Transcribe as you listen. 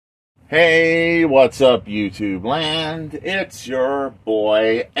Hey, what's up, YouTube land? It's your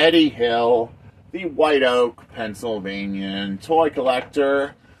boy, Eddie Hill, the White Oak, Pennsylvania toy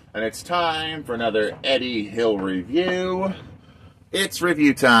collector, and it's time for another Eddie Hill review. It's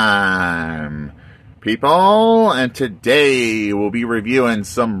review time, people, and today we'll be reviewing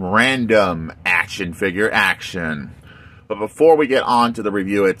some random action figure action. But before we get on to the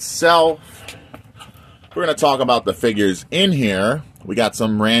review itself, we're going to talk about the figures in here. We got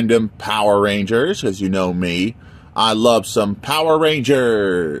some random Power Rangers, because you know me. I love some Power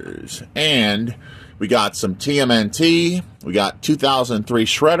Rangers. And we got some TMNT. We got 2003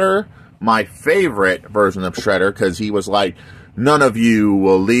 Shredder, my favorite version of Shredder, because he was like, none of you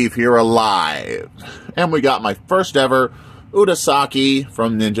will leave here alive. And we got my first ever Udasaki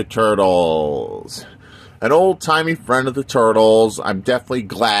from Ninja Turtles. An old-timey friend of the Turtles. I'm definitely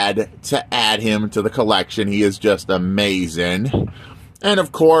glad to add him to the collection. He is just amazing. And,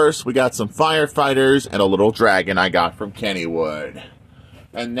 of course, we got some firefighters and a little dragon I got from Kennywood.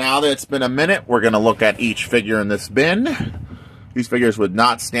 And now that it's been a minute, we're going to look at each figure in this bin. These figures would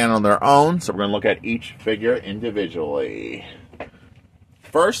not stand on their own, so we're going to look at each figure individually.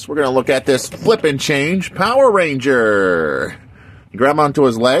 First, we're going to look at this Flip and Change Power Ranger. You grab onto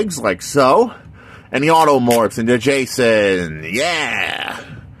his legs, like so. And he auto-morphs into Jason. Yeah!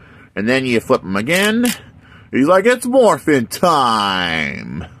 And then you flip him again. He's like, it's morphin'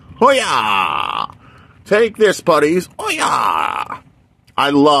 time. Oh-yeah! Take this, buddies. Oh-yeah! I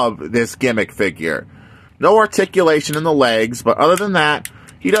love this gimmick figure. No articulation in the legs, but other than that,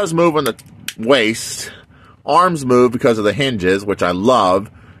 he does move on the waist. Arms move because of the hinges, which I love.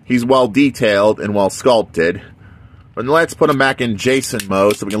 He's well detailed and well sculpted. But let's put him back in Jason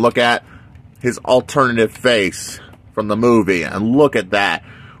mode so we can look at his alternative face from the movie. And look at that.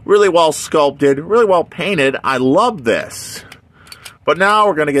 Really well sculpted, really well painted. I love this. But now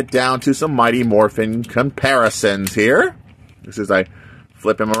we're going to get down to some Mighty Morphin comparisons here. This is I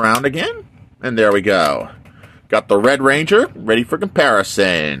flip him around again. And there we go. Got the Red Ranger ready for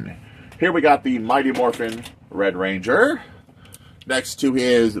comparison. Here we got the Mighty Morphin Red Ranger. Next to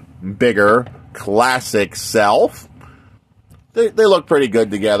his bigger classic self. They look pretty good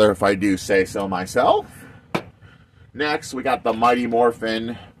together, if I do say so myself. Next, we got the Mighty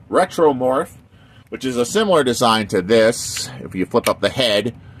Morphin Retro Morph, which is a similar design to this. If you flip up the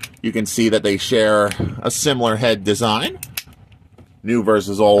head, you can see that they share a similar head design. New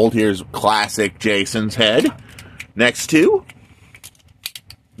versus old. Here's classic Jason's head. Next to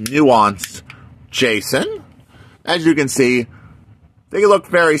nuanced Jason. As you can see, they look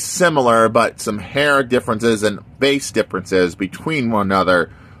very similar, but some hair differences and face differences between one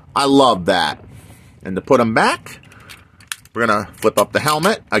another. I love that. And to put them back, we're going to flip up the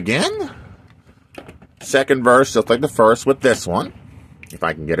helmet again. Second verse, just like the first with this one. If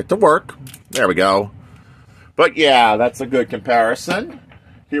I can get it to work. There we go. But yeah, that's a good comparison.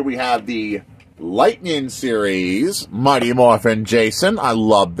 Here we have the Lightning series, Mighty Morphin Jason. I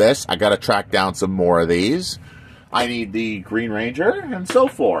love this. I got to track down some more of these. I need the Green Ranger, and so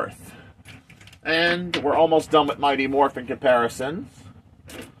forth. And we're almost done with Mighty Morphin comparisons.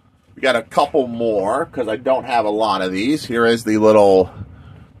 We got a couple more, because I don't have a lot of these. Here is the little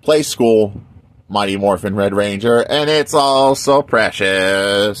Play School Mighty Morphin Red Ranger, and it's all so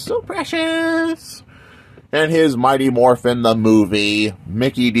precious. So precious. And his Mighty Morphin, the movie,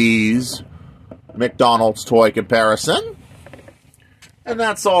 Mickey D's McDonald's toy comparison. And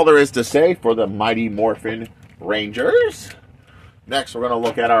that's all there is to say for the Mighty Morphin Rangers. Next, we're going to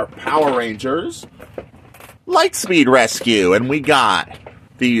look at our Power Rangers Lightspeed Rescue. And we got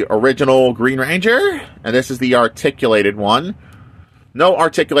the original Green Ranger. And this is the articulated one. No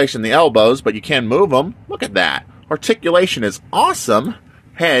articulation in the elbows, but you can move them. Look at that. Articulation is awesome.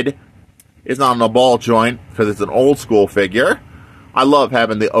 Head is not on a ball joint because it's an old school figure. I love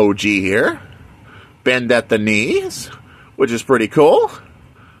having the OG here. Bend at the knees, which is pretty cool.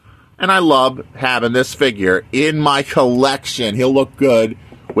 And I love having this figure in my collection. He'll look good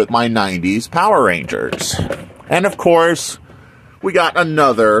with my 90s Power Rangers. And of course, we got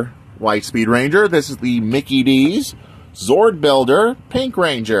another Lightspeed Ranger. This is the Mickey D's Zord Builder Pink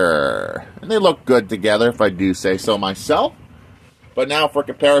Ranger. And they look good together, if I do say so myself. But now for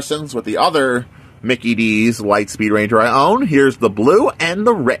comparisons with the other Mickey D's Lightspeed Ranger I own. Here's the blue and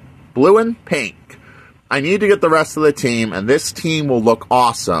the red. Blue and pink. I need to get the rest of the team, and this team will look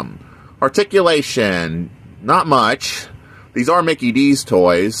awesome. Articulation, not much. These are Mickey D's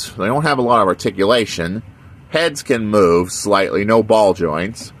toys. They don't have a lot of articulation. Heads can move slightly, no ball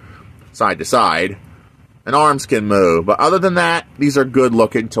joints, side to side. And arms can move. But other than that, these are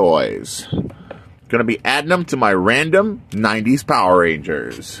good-looking toys. Going to be adding them to my random 90s Power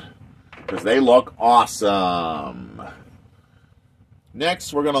Rangers. because they look awesome.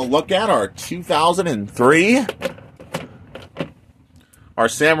 Next, we're going to look at our 2003, our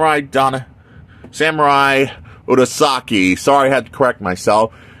Samurai Udesaki. Sorry, I had to correct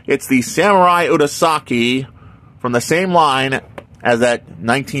myself. It's the Samurai Udesaki from the same line as that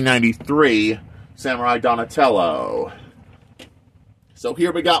 1993 Samurai Donatello. So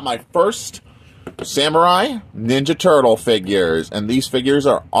here we got my first Samurai Ninja Turtle figures, and these figures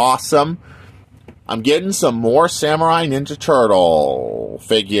are awesome. I'm getting some more Samurai Ninja Turtle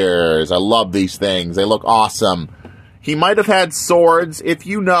figures. I love these things. They look awesome. He might have had swords. If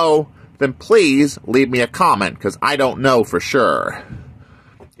you know, then please leave me a comment, because I don't know for sure.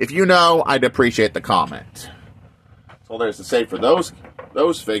 If you know, I'd appreciate the comment. So there's to say for those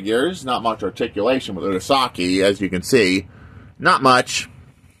figures. Not much articulation with Udesaki, as you can see. Not much.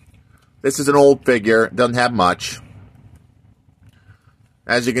 This is an old figure. Doesn't have much.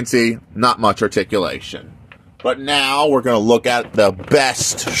 As you can see, not much articulation. But now we're going to look at the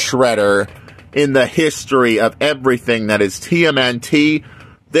best shredder in the history of everything that is TMNT.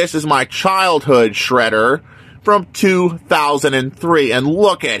 This is my childhood shredder from 2003. And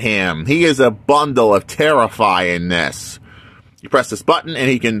look at him. He is a bundle of terrifyingness. You press this button and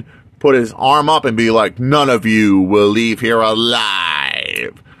he can put his arm up and be like, none of you will leave here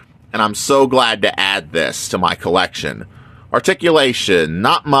alive. And I'm so glad to add this to my collection. Articulation,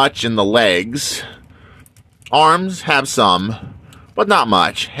 not much in the legs. Arms have some, but not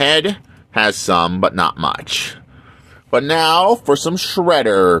much. Head has some, but not much. But now for some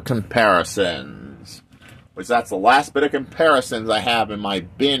shredder comparisons. Which that's the last bit of comparisons I have in my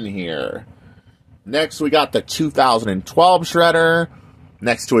bin here. Next we got the 2012 shredder.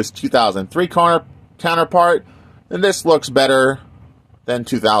 Next to his 2003 counterpart. And this looks better than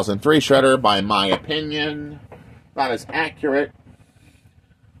 2003 shredder by my opinion. Not as accurate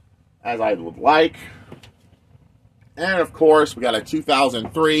as I would like. And of course, we got a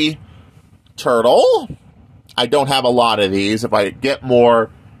 2003 turtle. I don't have a lot of these. If I get more,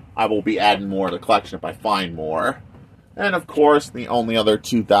 I will be adding more to the collection if I find more. And of course, the only other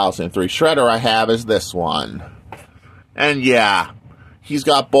 2003 shredder I have is this one. And yeah, he's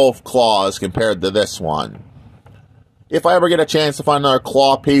got both claws compared to this one. If I ever get a chance to find another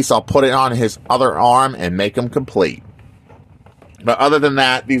claw piece, I'll put it on his other arm and make him complete. But other than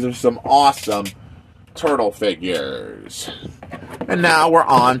that, these are some awesome turtle figures. And now we're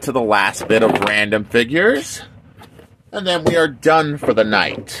on to the last bit of random figures. And then we are done for the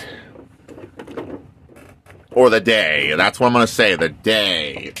night. Or the day. That's what I'm going to say, the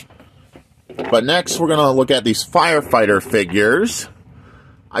day. But next, we're going to look at these firefighter figures.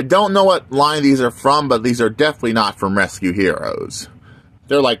 I don't know what line these are from, but these are definitely not from Rescue Heroes.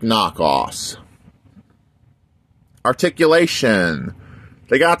 They're like knockoffs. Articulation.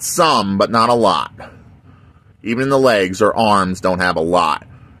 They got some, but not a lot. Even the legs or arms don't have a lot.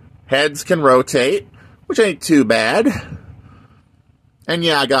 Heads can rotate, which ain't too bad. And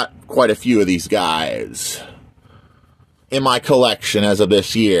yeah, I got quite a few of these guys in my collection as of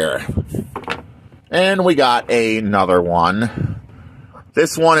this year. And we got another one.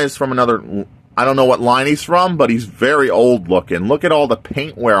 This one is from another, I don't know what line he's from, but he's very old looking. Look at all the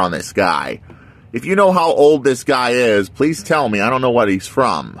paint wear on this guy. If you know how old this guy is, please tell me. I don't know what he's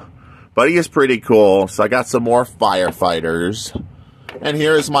from. But he is pretty cool. So I got some more firefighters. And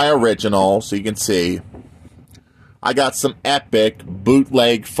here's my original, so you can see. I got some epic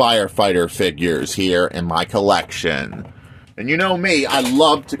bootleg firefighter figures here in my collection. And you know me, I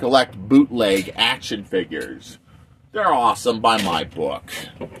love to collect bootleg action figures. They're awesome by my book.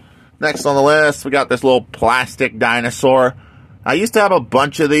 Next on the list, we got this little plastic dinosaur. I used to have a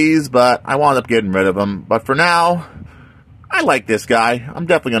bunch of these, but I wound up getting rid of them. But for now, I like this guy. I'm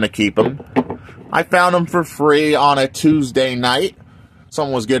definitely going to keep him. I found him for free on a Tuesday night.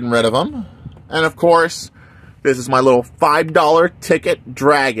 Someone was getting rid of him. And of course, this is my little $5 ticket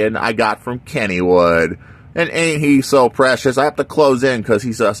dragon I got from Kennywood. And ain't he so precious? I have to close in because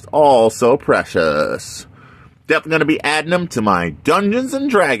he's just all so precious. Definitely going to be adding him to my Dungeons &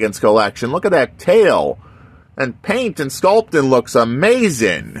 Dragons collection. Look at that tail. And paint and sculpting looks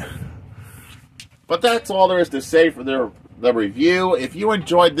amazing. But that's all there is to say for the review. If you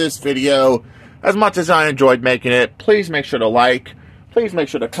enjoyed this video as much as I enjoyed making it, please make sure to like. Please make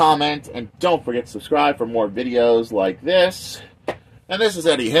sure to comment. And don't forget to subscribe for more videos like this. And this is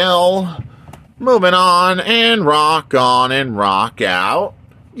Eddie Hill. Moving on and rock out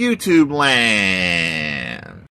YouTube land.